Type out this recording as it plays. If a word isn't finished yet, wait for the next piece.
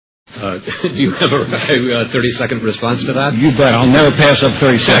Do you have a 30-second response to that? You bet. I'll never pass up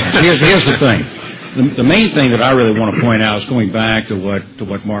 30 seconds. Here's the thing. The main thing that I really want to point out is going back to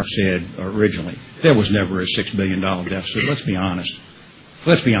what Mark said originally. There was never a $6 billion deficit. Let's be honest.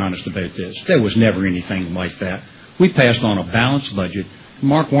 Let's be honest about this. There was never anything like that. We passed on a balanced budget.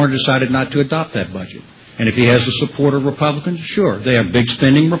 Mark Warner decided not to adopt that budget. And if he has the support of Republicans, sure, they are big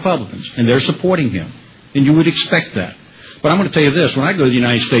spending Republicans, and they're supporting him. And you would expect that. But I'm going to tell you this. When I go to the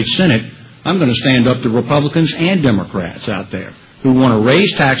United States Senate, I'm going to stand up to Republicans and Democrats out there who want to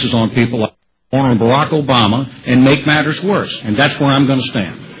raise taxes on people like Barack Obama and make matters worse. And that's where I'm going to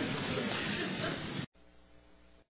stand.